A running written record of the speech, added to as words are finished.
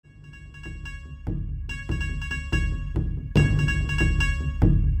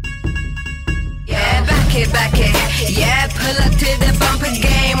back it. Yeah, pull up to the bumper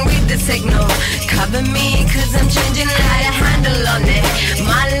game, read the signal. Cover me, cause I'm changing light, a handle on it.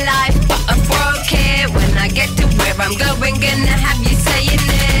 My life, but I broke it. When I get to where I'm going, gonna have you saying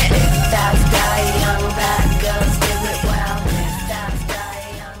it. That's die young, bad girls do it well. That's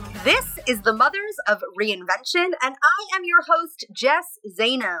die young. This is the Mothers of Reinvention, and I am your host, Jess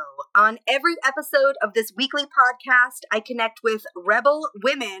Zano. On every episode of this weekly podcast, I connect with rebel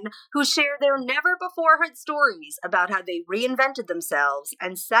women who share their never-before-heard stories about how they reinvented themselves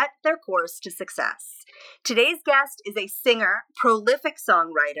and set their course to success. Today's guest is a singer, prolific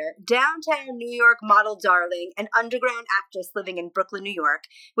songwriter, downtown New York model darling, and underground actress living in Brooklyn, New York,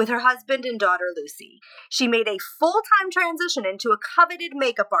 with her husband and daughter, Lucy. She made a full-time transition into a coveted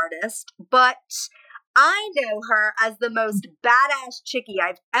makeup artist, but I know her as the most badass chickie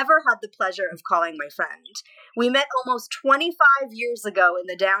I've ever had the pleasure of calling my friend. We met almost 25 years ago in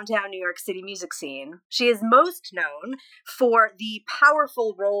the downtown New York City music scene. She is most known for the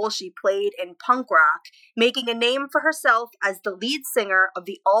powerful role she played in punk rock, making a name for herself as the lead singer of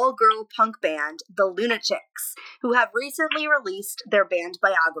the all-girl punk band, the Lunachicks, who have recently released their band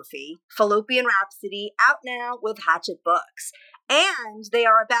biography, Fallopian Rhapsody, out now with Hatchet Books. And they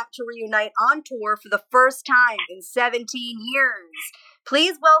are about to reunite on tour for the first time in 17 years.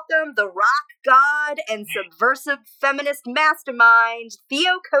 Please welcome the rock god and subversive feminist mastermind,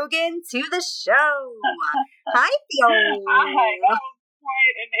 THEO KOGAN, to the show. Hi, THEO. Hi, that was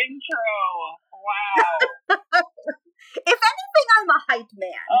quite an intro. Wow. If anything, I'm a hype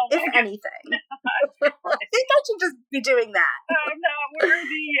man. Oh if anything. I think I should just be doing that. I'm not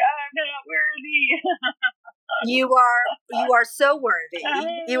worthy. You are so worthy.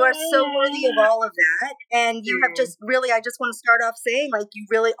 You are so worthy of all of that. And you have just really, I just want to start off saying, like, you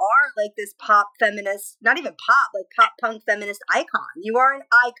really are like this pop feminist, not even pop, like pop punk feminist icon. You are an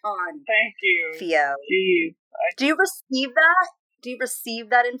icon. Thank you. THEO. Jeez. Do you receive that? Do you receive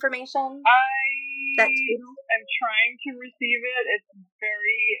that information? I'm trying to receive it. It's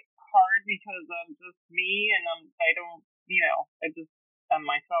very hard because I'm just me and I'm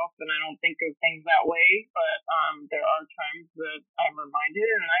myself and I don't think of things that way, but there are times that I'm reminded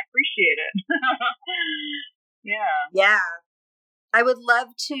and I appreciate it. Yeah. I would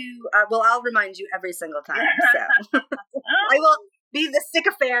love to, I'll remind you every single time, so. I will be the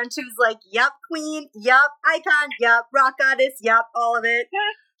sycophant who's like, yup, queen, yup, icon, yup, rock goddess, yup, all of it.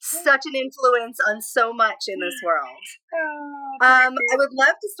 Such an influence on so much in this world. I would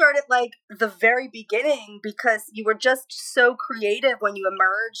love to start at like the very beginning because you were just so creative when you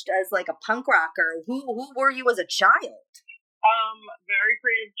emerged as like a punk rocker. Who were you as a child? Very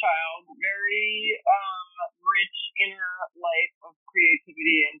creative child, very rich inner life of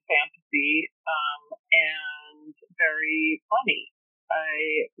creativity and fantasy, and very funny.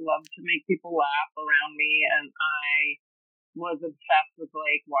 I love to make people laugh around me, and I was obsessed with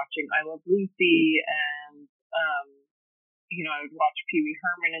like watching I Love Lucy and I would watch Pee Wee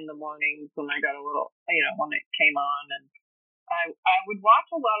Herman in the mornings when I got a little when it came on, and I would watch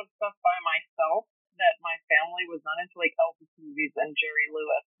a lot of stuff by myself that my family was not into, like Elvis movies and Jerry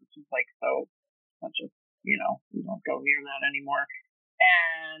Lewis, which is like so much of we don't go near that anymore,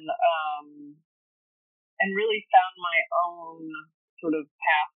 and really found my own sort of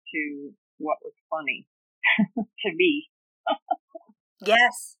path to what was funny to me.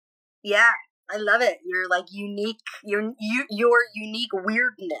 Yes. Yeah. I love it. You're like unique. Your unique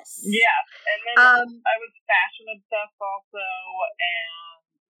weirdness. Yeah. And then I was fashion obsessed also, and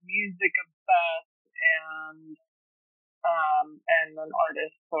music obsessed, and an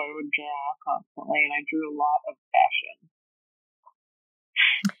artist, so I would draw constantly, and I drew a lot of fashion.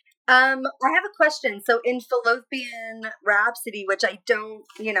 I have a question. So in Fallopian Rhapsody, which I don't,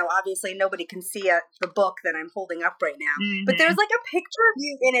 obviously nobody can see the book that I'm holding up right now, but there's like a picture of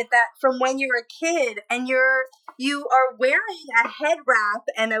you in it that from when you were a kid, and you are wearing a head wrap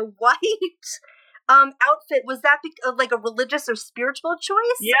and a white outfit. Was that like a religious or spiritual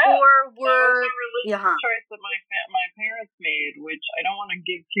choice? Yeah, or that was a religious choice that my parents made, which I don't want to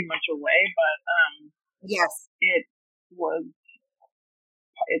give too much away, but yes,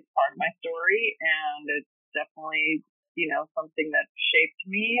 it's part of my story, and it's definitely, something that shaped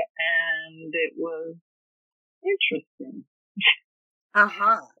me, and it was interesting.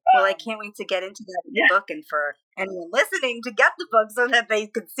 Well, I can't wait to get into that in the book, and for anyone listening to get the book so that they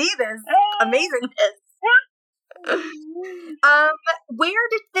could see this amazingness. Where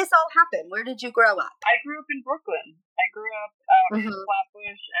did this all happen? Where did you grow up? I grew up in Brooklyn. I grew up out in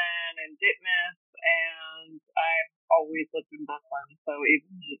Flatbush and in Ditmas, and I've always lived in Brooklyn. So even,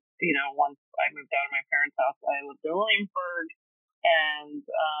 once I moved out of my parents' house, I lived in Williamsburg, and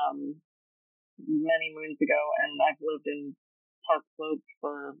many moons ago, and I've lived in Park Slope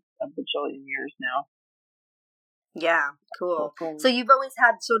for a bajillion years now. Yeah, cool. Brooklyn. So you've always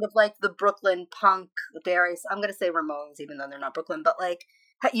had sort of like the Brooklyn punk, I'm going to say Ramones, even though they're not Brooklyn, but like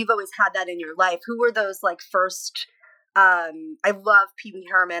you've always had that in your life. Who were those like first, I love Pee Wee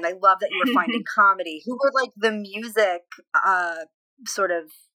Herman. I love that you were finding comedy. Who were like the music sort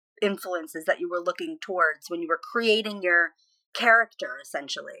of influences that you were looking towards when you were creating your character,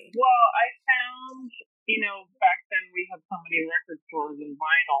 essentially? Well, I found, back then we had so many record stores and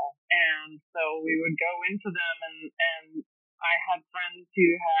vinyl, and so we would go into them, and I had friends who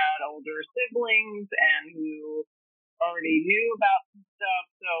had older siblings and who already knew about some stuff,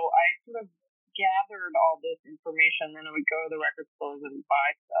 so I sort of gathered all this information, then I would go to the record stores and buy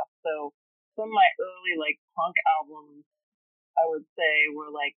stuff. So some of my early, like, punk albums, I would say,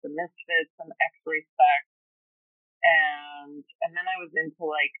 were like the Misfits and X-Ray Specs, and then I was into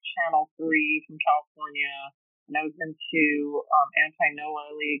like Channel 3 from California, and I was into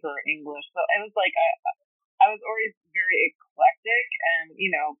Anti-Noah League or English. So it was like I was always very eclectic, and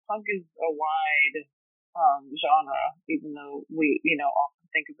punk is a wide genre, even though we often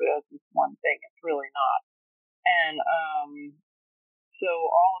think of it as this one thing. It's really not. And so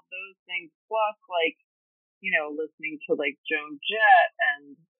all of those things plus like listening to like Joan Jett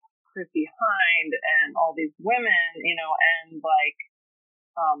and Chrissy Hind and all these women, and like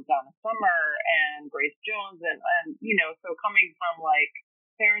Donna Summer and Grace Jones, and so coming from like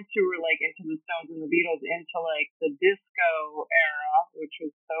parents who were like into the Stones and the Beatles into like the disco era, which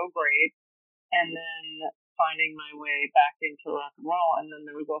was so great, and then finding my way back into rock and roll, and then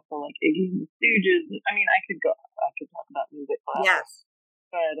there was also like Iggy and the Stooges. I mean, I could talk about music forever. Yes.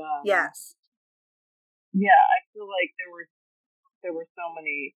 But yes. Yeah, I feel like there were so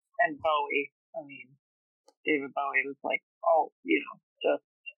many. And Bowie, I mean, David Bowie was like, just,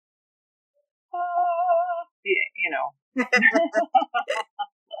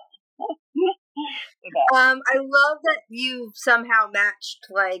 I love that you somehow matched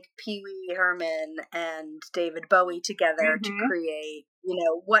like Pee Wee Herman and David Bowie together to create,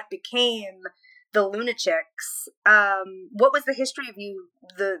 what became the Lunachicks. What was the history of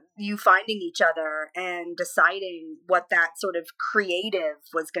you finding each other and deciding what that sort of creative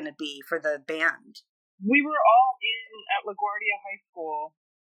was going to be for the band? We were all at LaGuardia High School.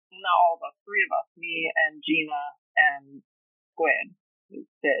 Not all of us, three of us, me and Gina and Squid, who's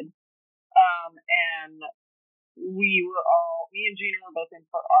Sid. And me and Gina were both in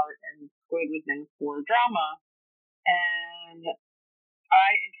for art, and Squid was in for drama. And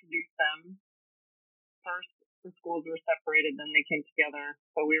I introduced them. First, the schools were separated, then they came together.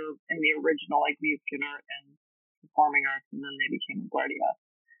 So we were in the original, like, music and art and performing arts, and then they became LaGuardia.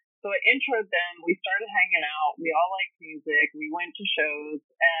 So I introed them. We started hanging out. We all liked music. We went to shows,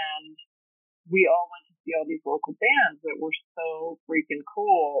 and we all went to see all these local bands that were so freaking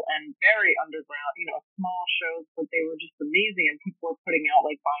cool and very underground, small shows, but they were just amazing. And people were putting out,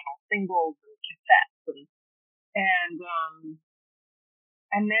 like, vinyl singles and cassettes.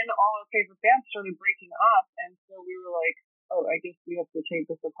 And then all our favorite bands started breaking up, and so we were like, oh, I guess we have to take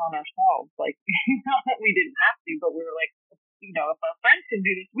this upon ourselves. Like, not that we didn't have to, but we were like, if our friends can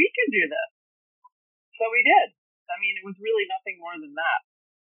do this, we can do this. So we did. I mean, it was really nothing more than that.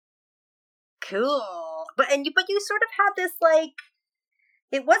 Cool. But you sort of had this, like,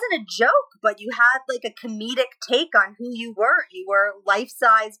 it wasn't a joke, but you had like a comedic take on who you were. You were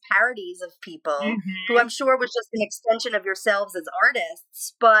life-size parodies of people who I'm sure was just an extension of yourselves as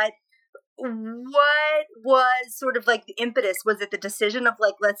artists. But what was sort of like the impetus? Was it the decision of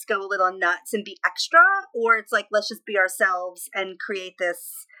like, let's go a little nuts and be extra? Or it's like, let's just be ourselves and create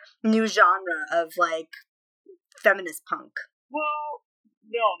this new genre of like feminist punk? Well,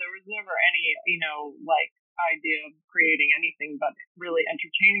 no, there was never any, like, idea of creating anything but really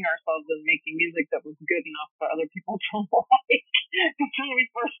entertaining ourselves and making music that was good enough for other people to like. Because when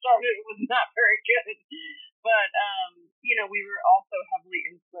we first started, it was not very good. But, we were also heavily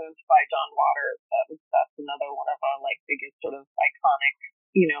influenced by John Waters. That's another one of our, like, biggest sort of iconic,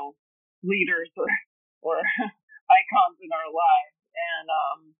 leaders or icons in our lives.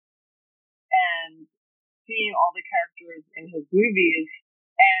 And seeing all the characters in his movies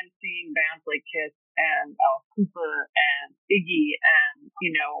and seeing bands like Kiss and Alice Cooper and Iggy and,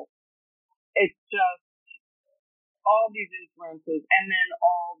 it's just all these influences, and then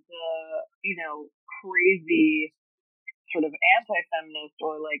all the, crazy sort of anti-feminist,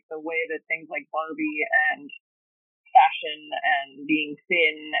 or like the way that things like Barbie and fashion and being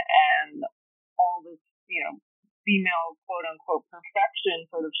thin and all this, female quote-unquote perfection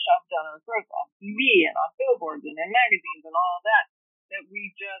sort of shoved down our throats on TV and on billboards and in magazines and all of that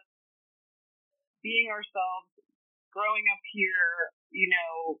we just being ourselves, growing up here,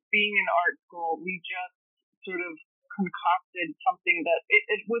 being in art school, we just sort of concocted something that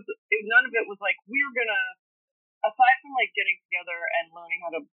none of it was like, we were gonna, aside from like getting together and learning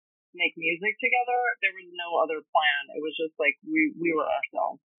how to make music together, there was no other plan. It was just like we were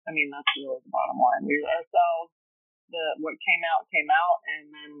ourselves. I mean, that's really the bottom line. We were ourselves. What came out, and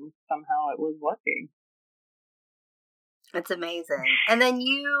then somehow it was working. It's amazing. And then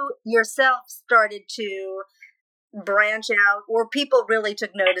you yourself started to branch out, or people really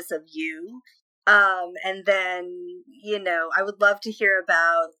took notice of you. And then, I would love to hear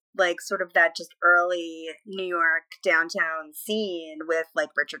about like sort of that just early New York downtown scene with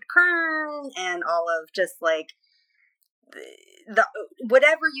like Richard Kern and all of just like the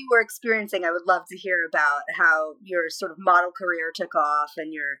whatever you were experiencing. I would love to hear about how your sort of model career took off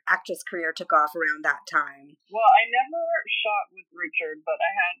and your actress career took off around that time. Well, I never shot with Richard, but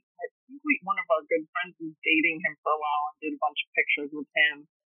I think one of our good friends was dating him for a while and did a bunch of pictures with him.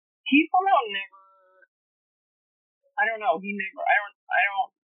 He somehow never, I don't know,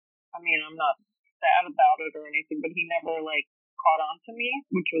 I mean, I'm not sad about it or anything, but he never like caught on to me,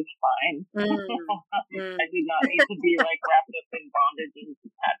 which was fine. I did not need to be like wrapped up in bondage and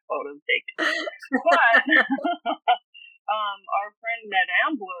had photos taken. But our friend Ned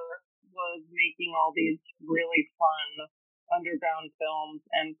Ambler was making all these really fun underground films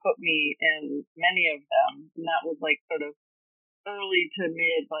and put me in many of them. And that was like sort of early to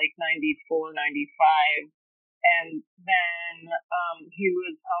mid, like 94, 95. And then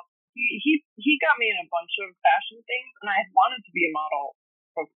he got me in a bunch of fashion things, and I had wanted to be a model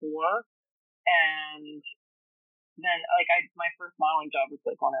before. And then like my first modeling job was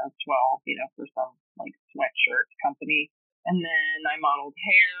like when I was 12, for some like sweatshirt company. And then I modeled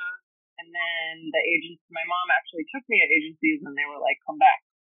hair, and then the agents, my mom actually took me to agencies, and they were like, come back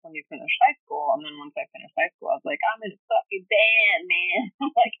when you finish high school. And then once I finished high school, I was like, I'm in a fucking band, man.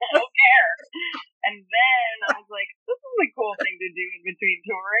 Like, I don't care. And then I was like, this is a cool thing to do in between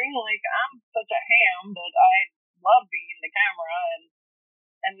touring. Like, I'm such a ham that I love being in the camera.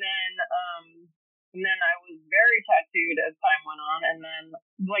 And then I was very tattooed as time went on. And then,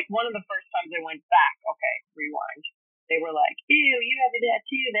 like, one of the first times I went back, okay, rewind. They were like, ew, you have a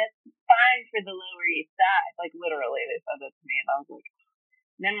tattoo. That's fine for the Lower East Side. Like, literally, they said that to me. And I was like,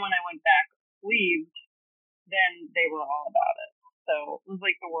 then when I went back sleeved, then they were all about it. So it was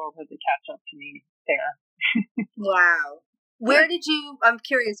like the world had to catch up to me there. Wow. Where did you, I'm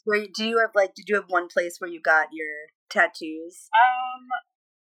curious, did you have one place where you got your tattoos?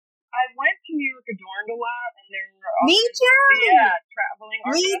 I went to New York Adorned a lot, and there were Me too! Yeah, traveling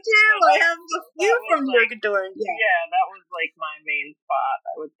artists. Me too! I have a few from New York Adorned. Yeah, that was like my main spot,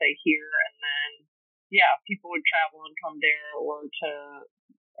 I would say, here. And then, yeah, people would travel and come there or to,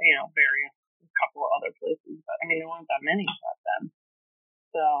 various, a couple of other places. But, I mean, there weren't that many back then.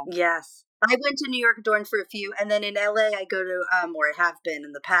 So. Yes. I went to New York Adorned for a few, and then in LA I go to, or I have been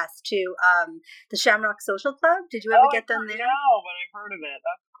in the past too, the Shamrock Social Club. Did you ever get them there? No, but I've heard of it.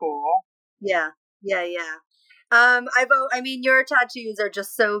 That's cool. Yeah. Your tattoos are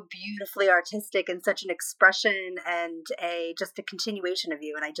just so beautifully artistic and such an expression and just a continuation of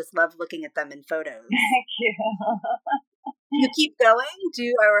you, and I just love looking at them in photos. Thank you. You keep going?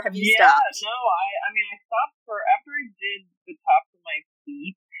 Or have you stopped? No, I stopped after I did the tops of my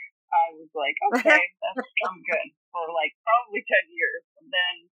feet. I was like, okay, I'm good for like probably 10 years. And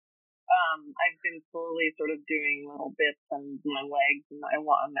then I've been slowly sort of doing little bits on my legs, and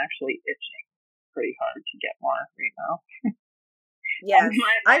I'm actually itching pretty hard to get more right now. Yes,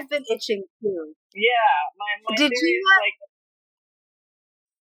 I've been itching too. Yeah, my Did theory you is like,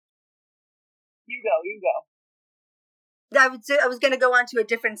 you go. I was going to go on to a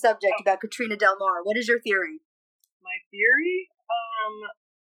different subject about Katrina Del Mar. What is your theory? My theory?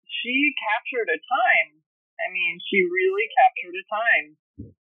 She captured a time. I mean, she really captured a time.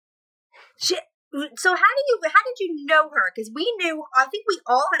 So how did you know her? Because I think we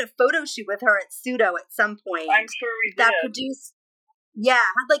all had a photo shoot with her at Pseudo at some point. I'm sure we did. That produced,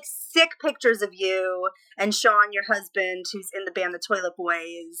 had like sick pictures of you and Sean, your husband, who's in the band The Toilet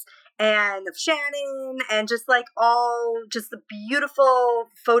Boys, and of Shannon, and just like just the beautiful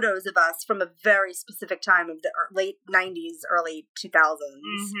photos of us from a very specific time of the late 90s, early 2000s.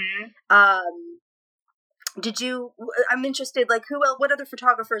 Mm-hmm. I'm interested, like, what other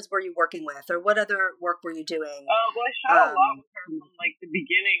photographers were you working with, or what other work were you doing? Well, I shot a lot with her from, like, the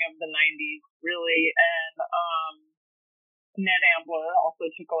beginning of the 90s, really, and Ned Ambler also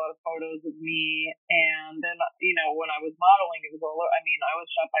took a lot of photos of me, and then, when I was modeling, it was I was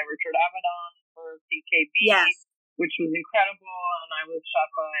shot by Richard Avedon for CKB. Yes. which was incredible. And I was shot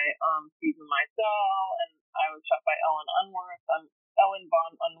by Susan Meisel, and I was shot by Ellen Unworth. Ellen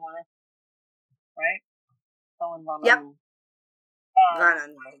von Unworth, right? Ellen von Yep.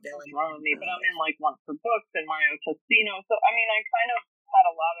 Unworth. What's wrong with me? But I'm in like One for Books and Mario Testino. So I mean, I kind of had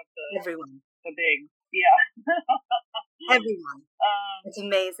a lot of the big, yeah. Everyone. It's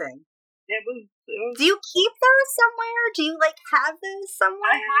amazing. It was. Do you keep those somewhere? Do you like have those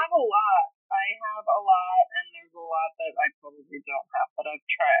somewhere? I have a lot, and there's a lot that I probably don't have. But I've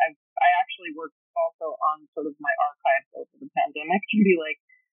tried. I actually worked also on sort of my archives over the pandemic to be like,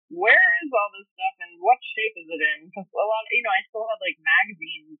 where is all this stuff and what shape is it in? Because a lot, I still have like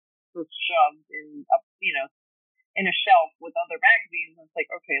magazines just shoved in in a shelf with other magazines. And it's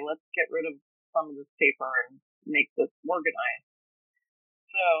like, okay, let's get rid of some of this paper and make this organized.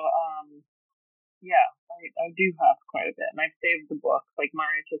 So, yeah, I do have quite a bit, and I've saved the book. Like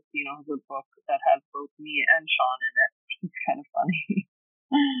Mario Testino has a book that has both me and Sean in it, which is kind of funny.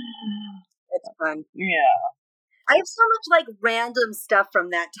 It's fun. Yeah. I have so much like random stuff from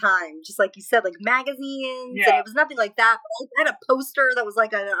that time, just like you said, like magazines, and it was nothing like that. But I had a poster that was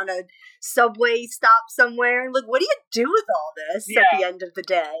like on a subway stop somewhere. Like, what do you do with all this at the end of the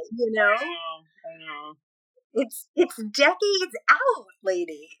day? You know? I know. It's decades out,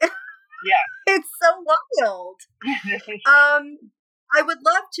 lady. Yeah, it's so wild. I would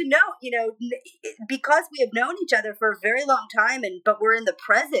love to know, because we have known each other for a very long time, but we're in the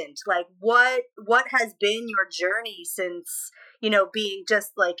present. Like, what has been your journey since, being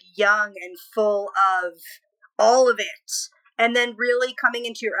just like young and full of all of it, and then really coming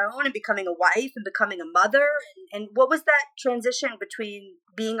into your own and becoming a wife and becoming a mother? And what was that transition between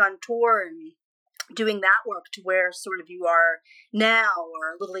being on tour and doing that work to where sort of you are now,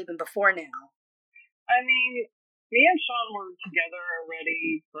 or a little even before now? I mean, me and Sean were together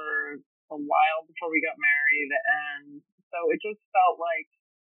already for a while before we got married, and so it just felt like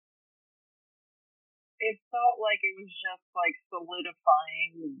it was just like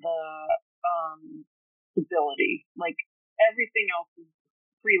solidifying the stability. Like everything else is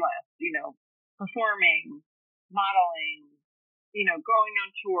freelance, performing, modeling, going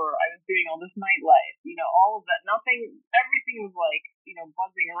on tour. I was doing all this nightlife, all of that. Everything was like,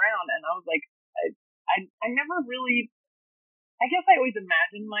 buzzing around, and I was like, I never really, I guess I always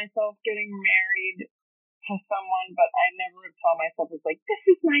imagined myself getting married to someone, but I never saw myself as like, this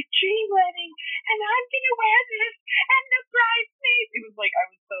is my dream wedding, and I'm going to wear this, and the bridesmaids. It was like, I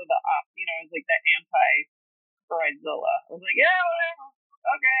was so I was like that anti-bridezilla. I was like, yeah, whatever.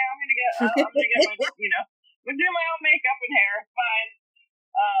 Okay, I'm going to get my, I'm going to do my own makeup and hair. It's fine.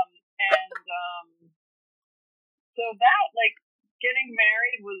 So that, like, getting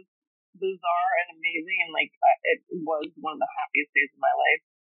married was bizarre and amazing, and like it was one of the happiest days of my life,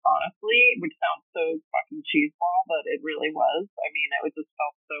 honestly, which sounds so fucking cheeseball, but it really was. I mean, it just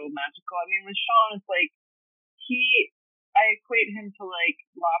felt so magical. I mean, with Sean, it's like I equate him to like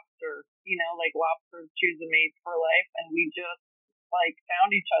lobster, like lobsters choose a mate for life, and we just like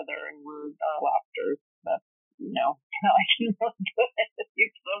found each other and we're lobsters. That's I can really do it.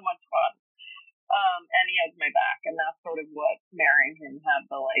 It's so much fun. And he has my back, and that's sort of what marrying him had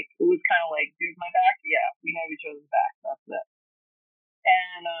the like. It was kind of like, dude, my back. Yeah, we have each other's back. That's it.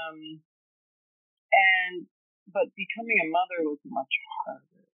 But becoming a mother was much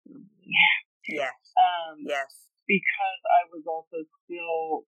harder for me. Yes. Yes. Because I was also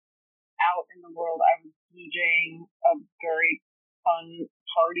still out in the world. I was DJing a very fun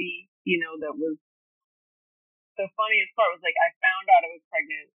party. That was the funniest part was like I found out I was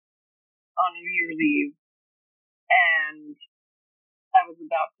pregnant on New Year's Eve, and I was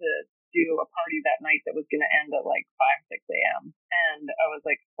about to do a party that night that was going to end at like 5, 6 a.m. And I was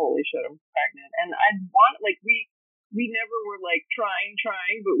like, holy shit, I'm pregnant. And we never were like trying,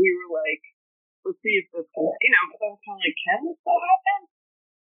 but we were like, let's see if this can, so I was kind of like, can this still happen?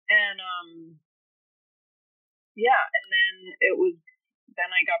 And, then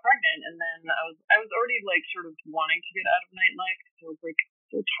I got pregnant, and then I was already like sort of wanting to get out of nightlife because I was like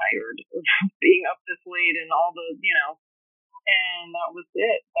so tired of being up this late and all the, and that was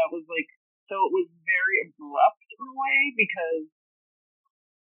it. That was like, so it was very abrupt in a way because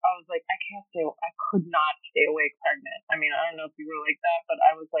I was like, I could not stay awake pregnant. I mean, I don't know if you were like that, but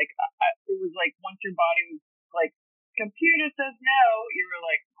I was like, it was like once your body was like, computer says no, you were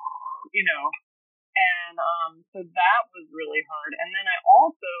like, and so that was really hard. And then I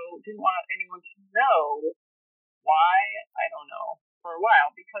also didn't want anyone to know why, I don't know, for a while,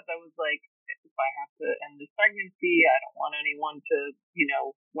 because I was like, if I have to end this pregnancy, I don't want anyone to,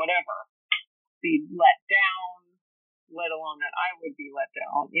 whatever, be let down, let alone that I would be let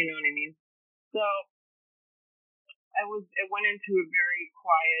down, you know what I mean? So it went into a very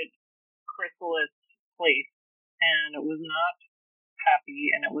quiet, chrysalis place, and it was not happy,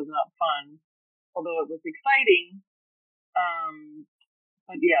 and it was not fun, although it was exciting.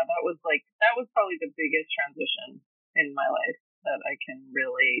 But yeah, that was probably the biggest transition in my life that I can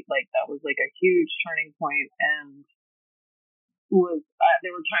really, like, that was like a huge turning point, and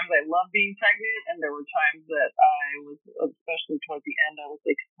there were times I loved being pregnant, and there were times that I was, especially towards the end, I was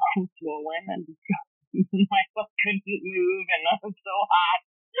like so swollen and my foot couldn't move, and I was so hot.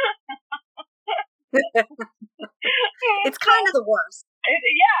 It's kind of the worst.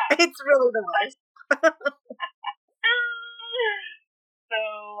 Yeah. It's really the worst. So,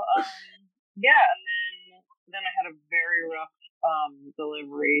 yeah, and then I had a very rough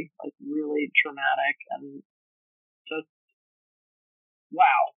delivery, like really traumatic, and just,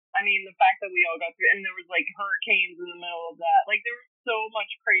 wow. I mean, the fact that we all got through, and there was like hurricanes in the middle of that, like there was so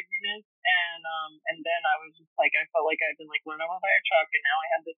much craziness, and then I was just like, I felt like I'd been like run over by a truck, and now I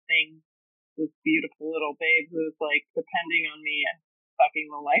had this beautiful little babe who was like depending on me and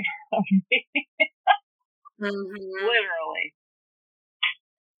sucking the life out of me. Literally.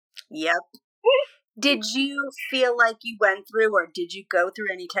 Yep. Did you feel like you went through, or did you go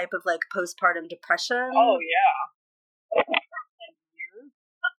through any type of like postpartum depression? Oh yeah.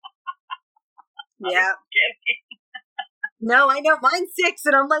 Yeah. No, I know. Mine's 6,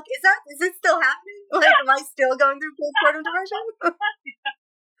 and I'm like, is it still happening? Like, am I still going through postpartum depression?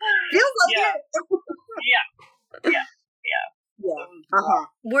 Feels like it. Yeah.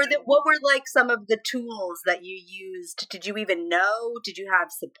 What were like some of the tools that you used? Did you even know? Did you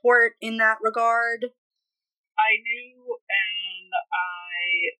have support in that regard? I knew, and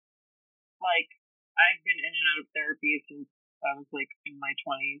I've been in and out of therapy since I was like in my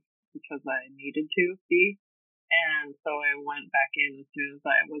 20s because I needed to be. And so I went back in as soon as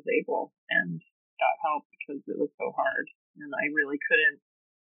I was able and got help because it was so hard. And I really couldn't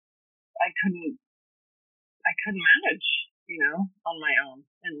manage, on my own.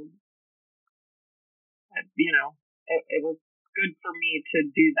 And, it was good for me to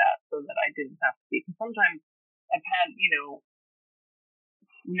do that so that I didn't have to be. Because sometimes I've had,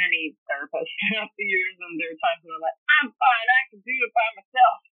 many therapists throughout the years, and there are times when I'm like, I'm fine, I can do it by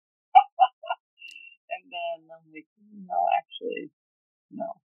myself. And then I'm like, no, actually, no.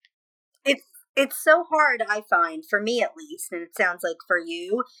 It's so hard, I find, for me at least, and it sounds like for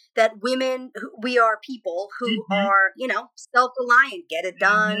you, that women, we are people who are, self-reliant. Get it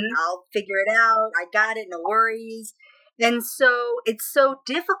done. I'll figure it out. I got it. No worries. And so it's so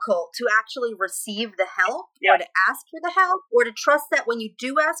difficult to actually receive the help or to ask for the help or to trust that when you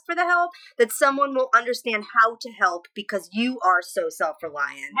do ask for the help, that someone will understand how to help because you are so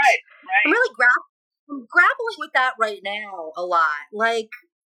self-reliant. Right. I'm really grappling with that right now a lot. Like,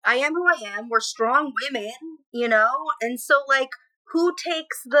 I am who I am. We're strong women, and so like, who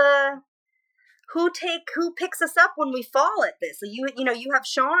picks us up when we fall at this? You have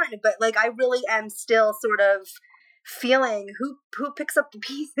Sean, but like, I really am still sort of feeling who picks up the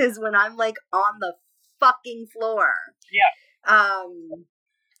pieces when I'm like on the fucking floor. Yeah.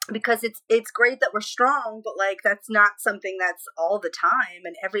 Because it's great that we're strong, but like, that's not something that's all the time,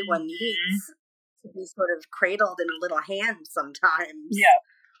 and everyone needs to be sort of cradled in a little hand sometimes. Yeah.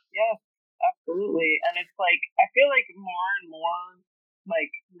 Yes, absolutely. And it's like, I feel like more and more, like,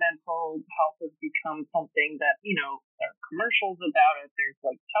 mental health has become something that, there are commercials about it. There's,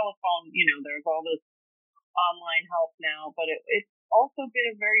 like, telephone, there's all this online help now. But it's also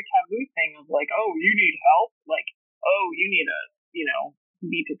been a very taboo thing of, like, oh, you need help? Like, oh, you need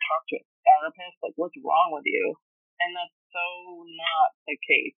to talk to a therapist? Like, what's wrong with you? And that's so not the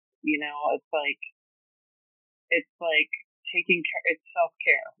case. It's like taking care, it's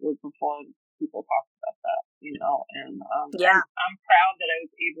self-care before people talk about that, and I'm proud that I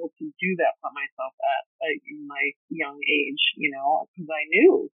was able to do that for myself at in my young age, because I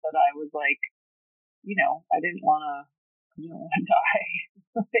knew that I was like, I didn't want to die,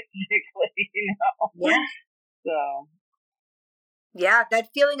 basically, Yeah. So. Yeah, that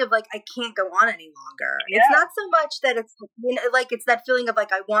feeling of like, I can't go on any longer. Yeah. It's not so much that it's, like, it's that feeling of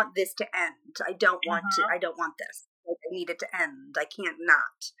like, I want this to end. I don't want this. Like, I need it to end. I can't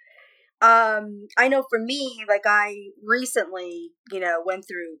not. I know for me, like, I recently, went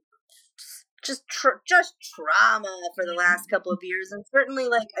through just trauma for the last couple of years. And certainly,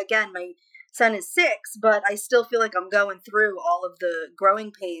 like, again, my son is 6, but I still feel like I'm going through all of the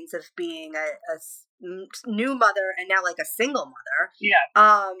growing pains of being a new mother and now like a single mother. Yeah.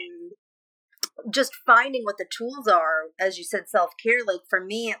 Just finding what the tools are, as you said, self-care. Like, for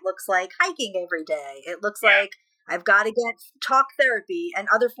me, it looks like hiking every day. It looks like I've got to get talk therapy and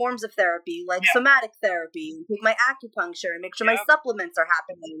other forms of therapy, like somatic therapy, and take my acupuncture and make sure my supplements are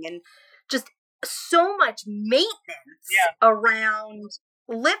happening, and just so much maintenance around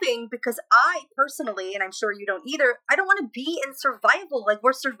living, because I personally, and I'm sure you don't either, I don't want to be in survival. Like,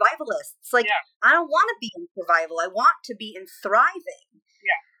 we're survivalists. Like, I don't want to be in survival. I want to be in thriving.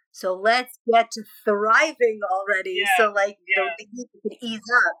 Yeah. So let's get to thriving already. Yeah. So, like, you can ease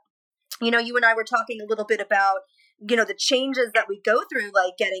up. You know, you and I were talking a little bit about, you know, the changes that we go through,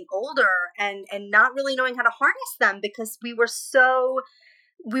 like getting older and not really knowing how to harness them, because we were so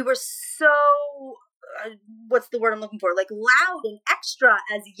what's the word I'm looking for? Like, loud and extra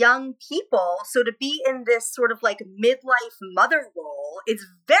as young people. So to be in this sort of like midlife mother role, it's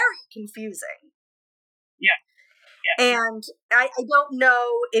very confusing. Yeah. And I don't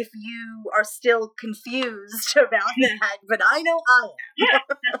know if you are still confused about that, but I know I am.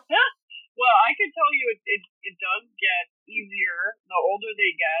 Well, I can tell you it does get easier. The older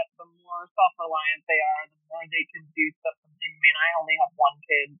they get, the more self-reliant they are, the more they can do stuff. I mean, I only have one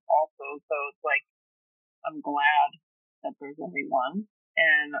kid also, so it's like, I'm glad that there's only one.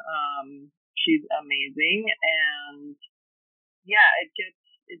 And she's amazing. And yeah,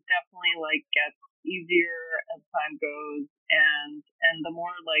 it definitely like gets easier as time goes, and the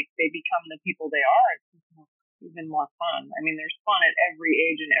more like they become the people they are, it's just even more fun. I mean, there's fun at every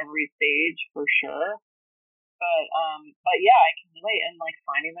age and every stage for sure. But yeah, I can relate, and like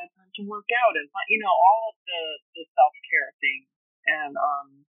finding that time to work out and all of the self-care things, and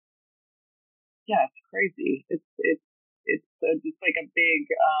yeah, it's crazy. It's like a big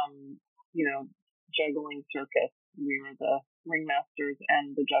juggling circus. We were the ringmasters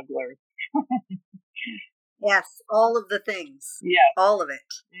and the jugglers. Yes, all of the things. Yes. All of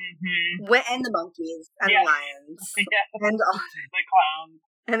it. Mm-hmm. And the monkeys and the lions. Yes. And all the clowns.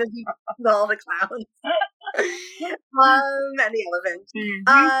 And all the clowns. And the elephant.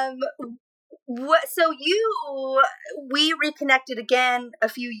 Mm-hmm. So we reconnected again a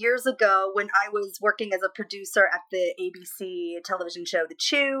few years ago when I was working as a producer at the ABC television show The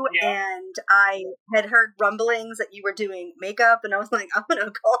Chew, and I had heard rumblings that you were doing makeup, and I was like, I'm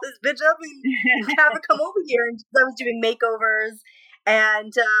gonna call this bitch up and have her come over here. And I was doing makeovers,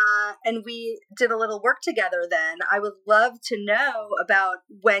 and we did a little work together then. I would love to know about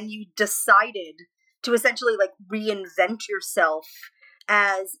when you decided to essentially like reinvent yourself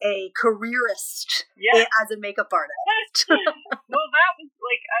as a careerist, as a makeup artist. Well, that was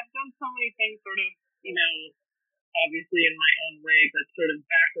like, I've done so many things sort of, obviously in my own way, but sort of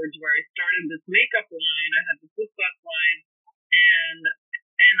backwards, where I started this makeup line, I had this lip gloss line, and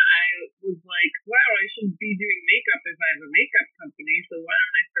I was like, wow, I should be doing makeup if I have a makeup company, so why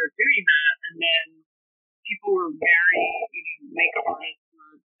don't I start doing that? And then people were very, makeup artists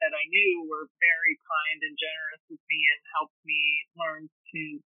that I knew were very kind and generous with me and helped me learn to,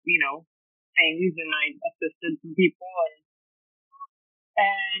 things, and I assisted some people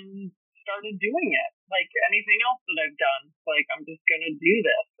and started doing it. Like anything else that I've done, like I'm just gonna do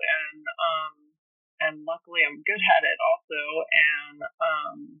this, and luckily I'm good at it also, and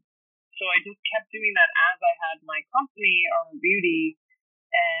so I just kept doing that as I had my company, Armor Beauty,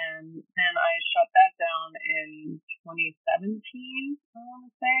 and then I shut that down in 2017, I want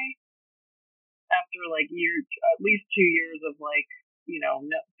to say, after like at least 2 years of like,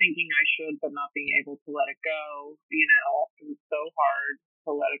 thinking I should, but not being able to let it go. It was so hard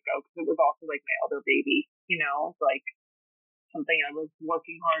to let it go, because it was also like my other baby, it's like something I was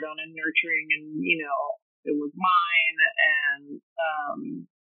working hard on and nurturing, and, it was mine. And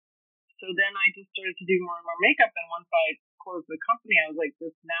so then I just started to do more and more makeup. And once I closed the company, I was like,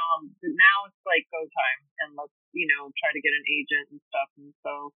 now it's like go time, and let's, try to get an agent and stuff. And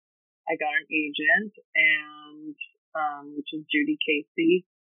so I got an agent, and which is Judy Casey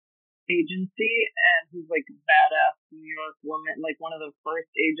Agency, and who's like a badass New York woman, like one of the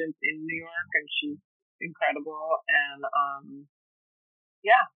first agents in New York, and she's incredible. And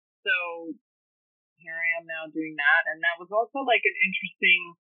so here I am now doing that. And that was also like an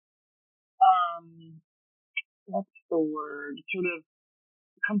interesting what's the word, sort of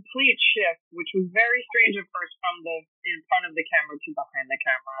complete shift, which was very strange at first, from the in front of the camera to behind the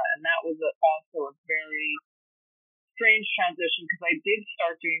camera. And that was also a very strange transition, because I did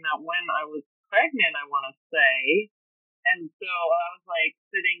start doing that when I was pregnant, I want to say. And so I was like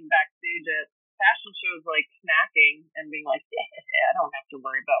sitting backstage at fashion shows, like snacking and being like, I don't have to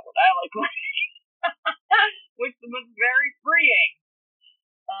worry about what I like wearing, which was very freeing.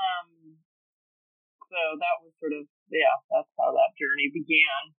 So that was sort of, that's how that journey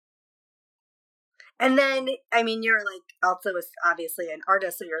began. And then, I mean, you're like also obviously an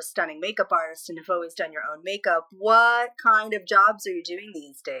artist, so you're a stunning makeup artist and have always done your own makeup. What kind of jobs are you doing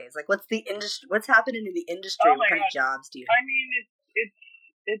these days? Like, what's the industry? What's happening in the industry? Oh What my kind of God. jobs do you have? I mean,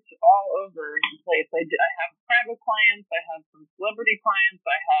 it's all over the place. I have private clients. I have some celebrity clients.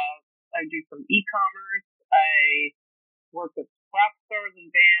 I do some e-commerce. I work with rock stars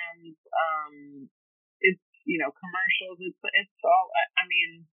and bands. It's commercials. It's all. I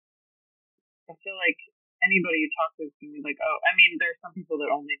mean, I feel like anybody you talk to is gonna be like, oh, I mean, there's some people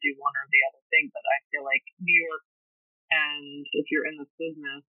that only do one or the other thing, but I feel like New York, and if you're in this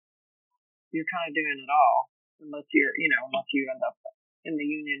business, you're kind of doing it all, unless you end up in the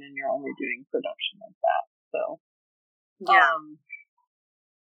union and you're only doing production like that. So, Yeah.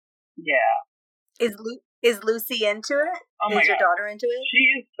 Yeah. Is Lucy into it? Oh my God. Your daughter into it? She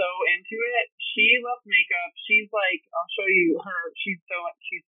is so into it. She loves makeup. She's like, I'll show you her. She's so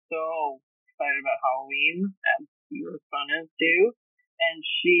excited about Halloween, as your son is too. And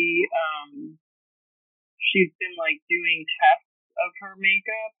she's been like doing tests of her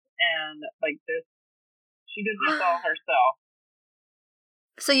makeup and like this. She did this all herself.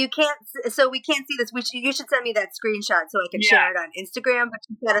 So we can't see this. You should send me that screenshot so I can share it on Instagram. But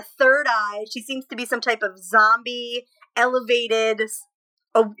she's got a third eye. She seems to be some type of zombie, elevated,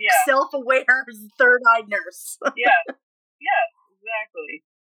 self-aware third-eyed nurse. Yes, exactly.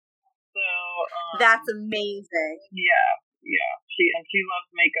 So that's amazing. Yeah. She loves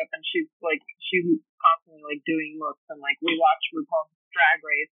makeup, and she's constantly like doing looks, and like we watch RuPaul's Drag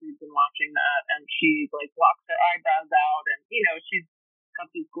Race. We've been watching that, and she like blocks her eyebrows out, and she's got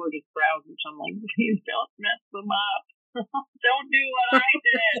these gorgeous brows, which I'm like, please don't mess them up. Don't do what I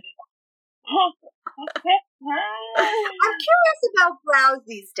did. I'm curious about brows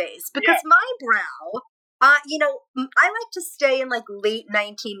these days because my brow, I like to stay in like late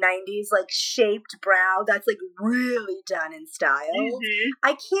 1990s, like shaped brow that's like really done in style. Mm-hmm.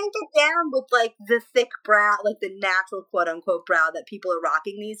 I can't get down with like the thick brow, like the natural quote unquote brow that people are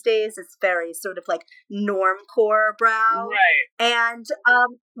rocking these days. It's very sort of like normcore brow. Right. And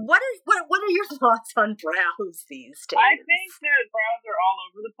what are your thoughts on brows these days? I think that brows are all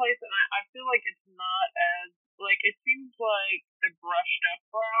over the place, and I feel like it's not as like it seems like the brushed up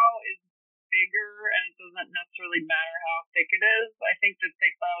brow is bigger, and it doesn't necessarily matter how thick it is. I think the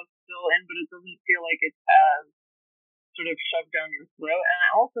thick brow is still in, but it doesn't feel like it's as sort of shoved down your throat. And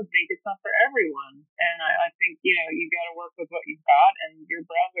I also think it's not for everyone. And I think you got to work with what you've got, and your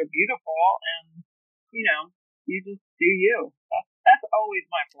brows are beautiful, and you just do you. That's always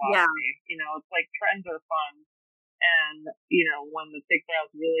my philosophy. Yeah. It's like trends are fun, and when the thick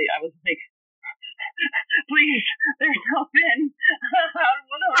brows really, I was like, please, they're so thin.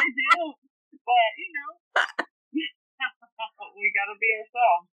 What do I do? But we gotta be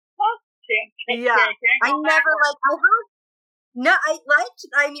ourselves.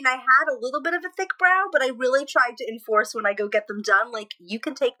 I had a little bit of a thick brow, but I really tried to enforce when I go get them done, like, you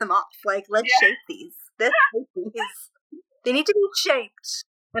can take them off. Like, let's shape these. They need to be shaped.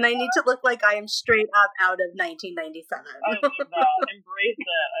 And I need to look like I am straight up out of 1997. I love that. Embrace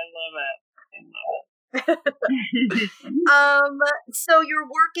it. I love it. So you're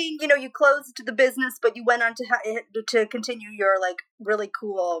working, you closed the business, but you went on to continue your like really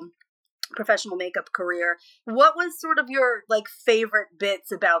cool professional makeup career. What was sort of your like favorite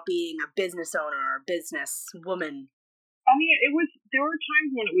bits about being a business owner or business woman? I mean, there were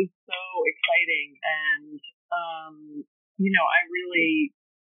times when it was so exciting, and I really,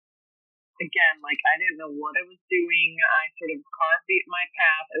 again, like, I didn't know what I was doing. I sort of carved my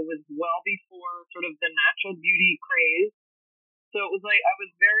path. It was well before sort of the natural beauty craze. So it was like I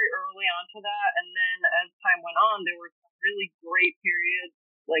was very early onto that. And then as time went on, there were some really great periods.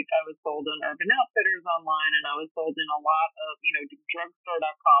 Like, I was sold on Urban Outfitters online, and I was sold in a lot of,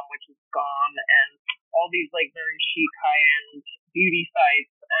 drugstore.com, which is gone, and all these, like, very chic, high-end beauty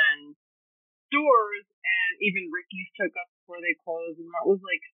sites and stores, and even Ricky's took us before they closed, and that was,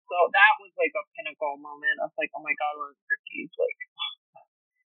 like, a pinnacle moment. I was like, oh my God, we're Ricky's, like,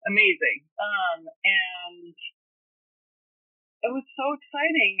 amazing. And it was so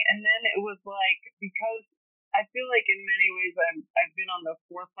exciting, and then it was, like, because I feel like in many ways I've been on the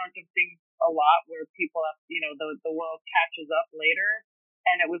forefront of things a lot where people have, the world catches up later,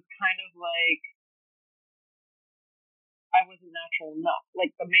 and it was kind of like I wasn't natural enough.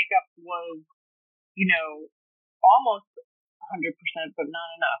 Like, the makeup was, almost 100%, but not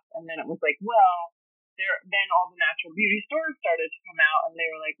enough. And then it was like, well, then all the natural beauty stores started to come out, and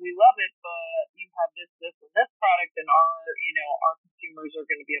they were like, we love it, but you have this, and this product, and our consumers are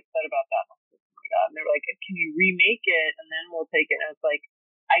going to be upset about that. And they were like, can you remake it, and then we'll take it. And it's like,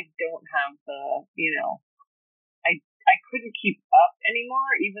 I don't have I couldn't keep up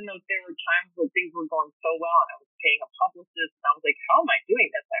anymore, even though there were times where things were going so well and I was paying a publicist and I was like, how am I doing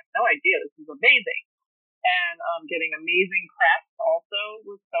this? I have no idea. This is amazing. And getting amazing press also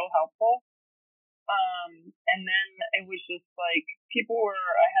was so helpful. And then it was just like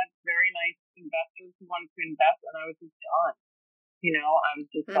I had very nice investors who wanted to invest and I was just done. I was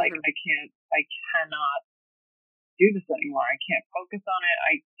just like, I cannot do this anymore. I can't focus on it.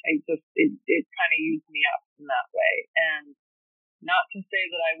 It kind of used me up in that way. And not to say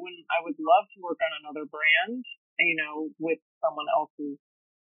that I would love to work on another brand, with someone else's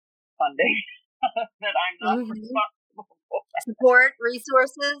funding that I'm not responsible for. Support,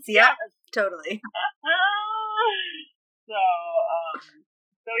 resources. Yeah, totally.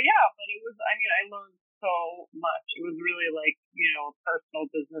 So yeah, but it was, I learned so much. It was really like, a personal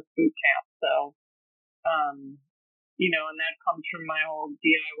business boot camp. So, and that comes from my whole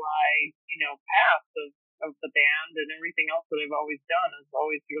DIY, path of the band and everything else that I've always done is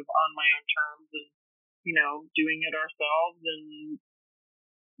always sort of on my own terms and, doing it ourselves and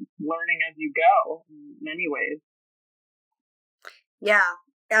learning as you go in many ways. Yeah,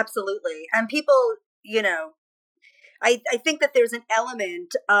 absolutely. And people, I think that there's an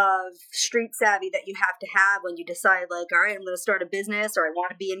element of street savvy that you have to have when you decide, like, all right, I'm going to start a business, or I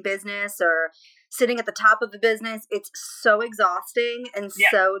want to be in business, or sitting at the top of a business. It's so exhausting and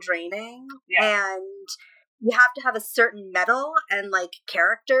so draining. Yeah. And you have to have a certain mettle and like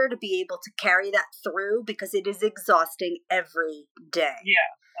character to be able to carry that through because it is exhausting every day.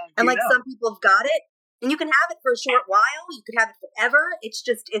 Yeah. And like some people have got it. And you can have it for a short while. You could have it forever.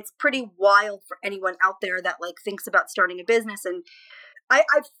 It's pretty wild for anyone out there that like thinks about starting a business. And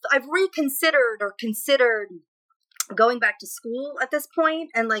I've reconsidered or considered going back to school at this point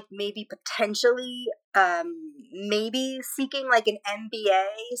and like maybe potentially maybe seeking like an MBA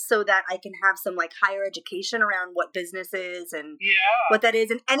so that I can have some like higher education around what business is and what that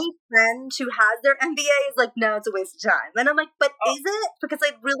is. And any friend who has their MBA is like, no, it's a waste of time. And I'm like, but is it? Because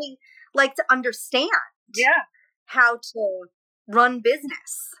I'd really like to understand how to run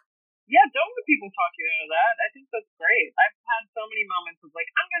business. Yeah, don't let people talk you out of that. I think that's great. I've had so many moments of like,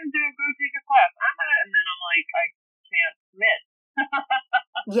 I'm going to go take a class. And then I'm like, I can't commit.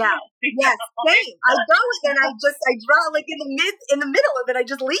 Yeah. Yes. Same. I go and I draw like in the middle of it. I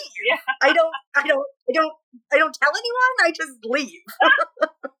just leave. Yeah. I don't tell anyone. I just leave.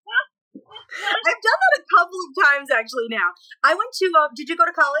 I've done that a couple of times actually now. I went to, did you go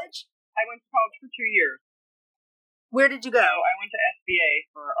to college? I went to college for 2 years. Where did you go? So I went to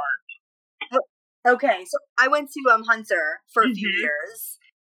SBA for art. Okay, so I went to Hunter for a few years,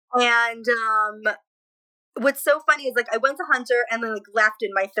 and what's so funny is like I went to Hunter and then like left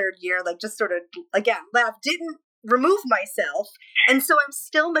in my third year, like just sort of again left, didn't remove myself, and so I'm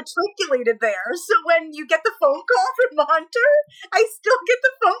still matriculated there. So when you get the phone call from Hunter, I still get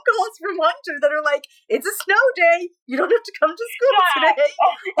the phone calls from Hunter that are like, "It's a snow day, you don't have to come to school today,"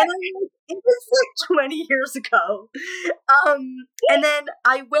 and I'm like, it was like 20 years ago. And then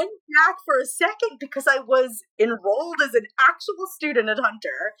I went back for a second because I was enrolled as an actual student at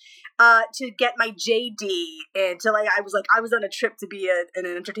Hunter to get my JD, and to like I was on a trip to be an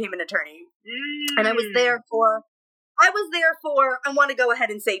entertainment attorney, and I was there for. I want to go ahead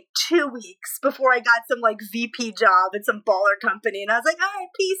and say 2 weeks before I got some like VP job at some baller company. And I was like, all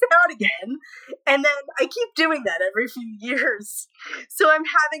right, peace out again. And then I keep doing that every few years. So I'm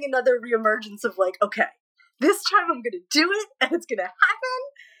having another reemergence of like, okay, this time I'm going to do it and it's going to happen.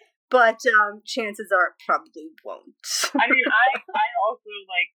 But chances are it probably won't. I mean, I also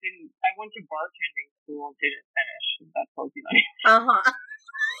like I went to bartending school and didn't finish. That tells you anything.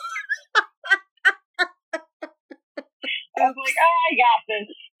 I was like, I got this.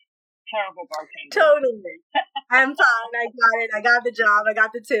 Terrible bartender. Totally. I'm fine. I got it. I got the job. I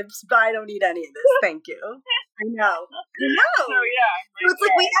got the tips, but I don't need any of this. Thank you. I know. So yeah. So it's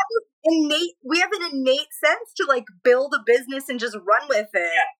like we have an innate sense to like build a business and just run with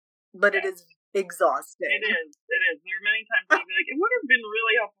it. Yeah. But it is exhausting. It is. There are many times I'd be like, it would have been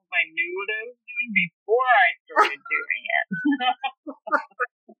really helpful if I knew what I was doing before I started doing it.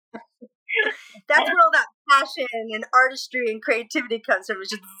 That's where all that passion and artistry and creativity comes from. It's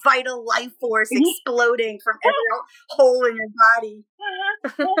just vital life force exploding from every hole in your body.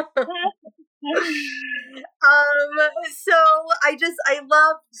 So I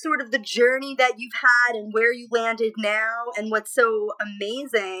love sort of the journey that you've had and where you landed now. And what's so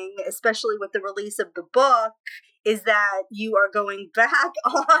amazing, especially with the release of the book, is that you are going back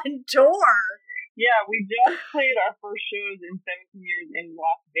on tour. Yeah, we just played our first shows in 17 years in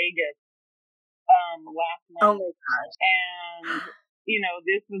Las Vegas. Last month. Oh my gosh. And,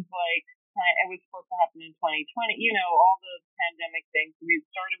 this was like it was supposed to happen in 2020. You know, all the pandemic things. We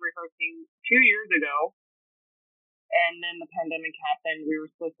started rehearsing 2 years ago, and then the pandemic happened. We were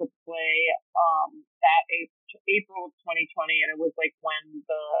supposed to play that April of 2020, and it was like when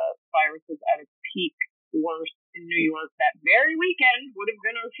the virus was at its peak worst in New York. That very weekend would have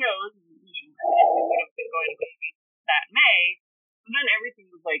been our shows. We would have been going to Vegas that May. And then everything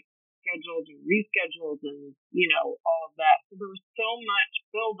was like scheduled and rescheduled and, you know, all of that. So there was so much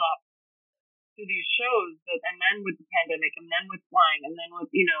build up to these shows and then with the pandemic and then with flying and then with,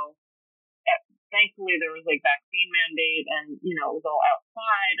 you know, thankfully there was like vaccine mandate and, you know, it was all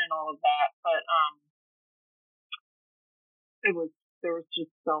outside and all of that. But there was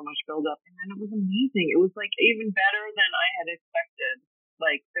just so much build up and then it was amazing. It was like even better than I had expected.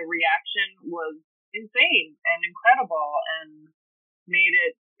 Like the reaction was insane and incredible and made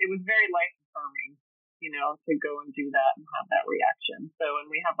it was very life affirming, you know, to go and do that and have that reaction. So, and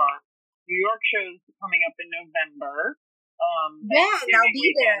we have our New York shows coming up in November. When? I'll be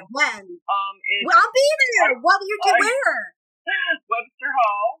there. When? I'll be there. What do you do where? Webster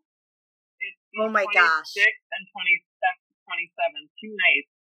Hall. It's the oh my gosh. 26th and 27th, 2 nights.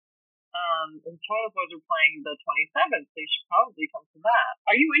 And Toilet Boys are playing the 27th, so you should probably come to that.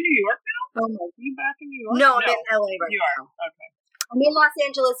 Are you in New York now? Oh, are you back in New York? No, I'm in LA right you now. Are? Okay. I'm in Los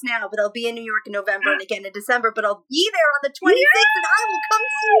Angeles now, but I'll be in New York in November and again in December, but I'll be there on the 26th and I will come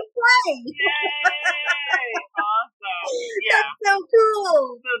see you play. Yay! Awesome. Yeah. That's so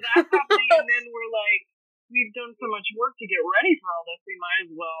cool. So that's happening, and then we're like, we've done so much work to get ready for all this, we might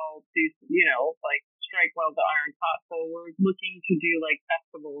as well do, you know, like strike while the iron's hot. So we're looking to do like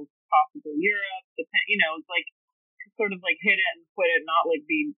festivals, possibly Europe, you know, it's like sort of like hit it and quit it, not like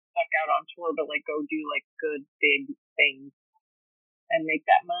be stuck out on tour, but like go do like good big things. And make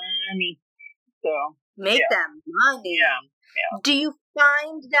that money. So make that money. Yeah. Do you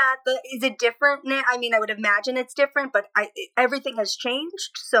find that is it different now? I mean, I would imagine it's different, but everything has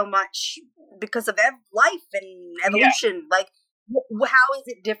changed so much because of life and evolution. Yeah. Like, how is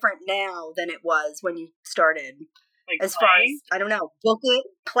it different now than it was when you started? Like as playing? Far as I don't know, booking,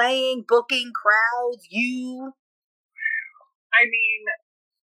 crowds, you. I mean,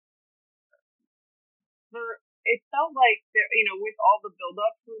 it felt like, you know, with all the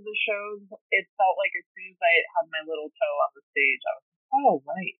build-up for the shows, it felt like as soon as I had my little toe on the stage, I was like, oh,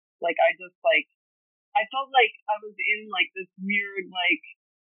 right. Like, I felt like I was in, like, this weird, like,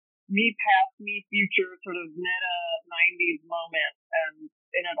 me past, me future sort of meta 90s moment, and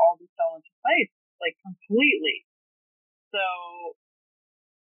it all just fell into place, like, completely. So,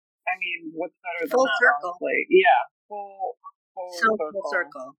 I mean, what's better than full that, circle. honestly? Yeah, full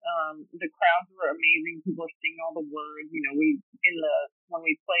circle. The crowds were amazing. People were singing all the words. You know, when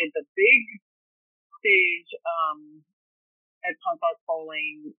we played the big stage at Punk Rock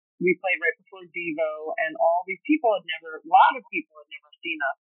Bowling, we played right before THEO, and a lot of people had never seen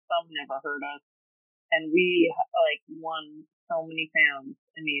us. Some never heard us, and we like won so many fans.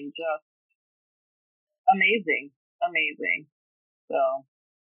 I mean, just amazing. So.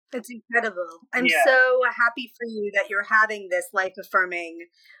 It's incredible. I'm so happy for you that you're having this life-affirming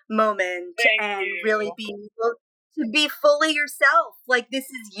moment and really being able to be fully yourself. Like, this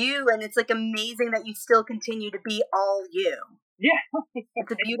is you, and it's, like, amazing that you still continue to be all you. Yeah.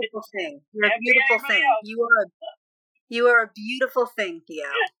 It's a beautiful thing. You're a beautiful thing. You are a beautiful thing,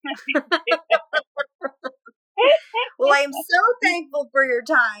 THEO. Well, I am so thankful for your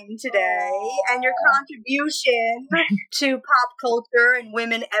time today and your contribution to pop culture and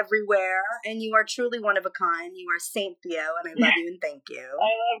women everywhere. And you are truly one of a kind. You are Saint THEO, and I love you and thank you. I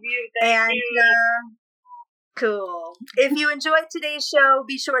love you. Thank you. Cool. If you enjoyed today's show,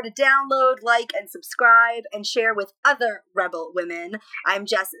 be sure to download, like, and subscribe, and share with other rebel women. I'm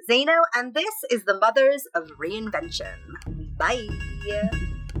Jess Zaino, and this is the Mothers of Reinvention. Bye.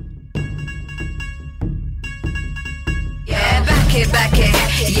 Back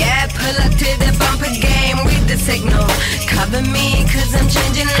it, yeah, pull up to the bumper game with the signal. Cover me, cause I'm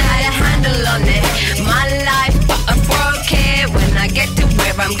changing, light a handle on it. My life,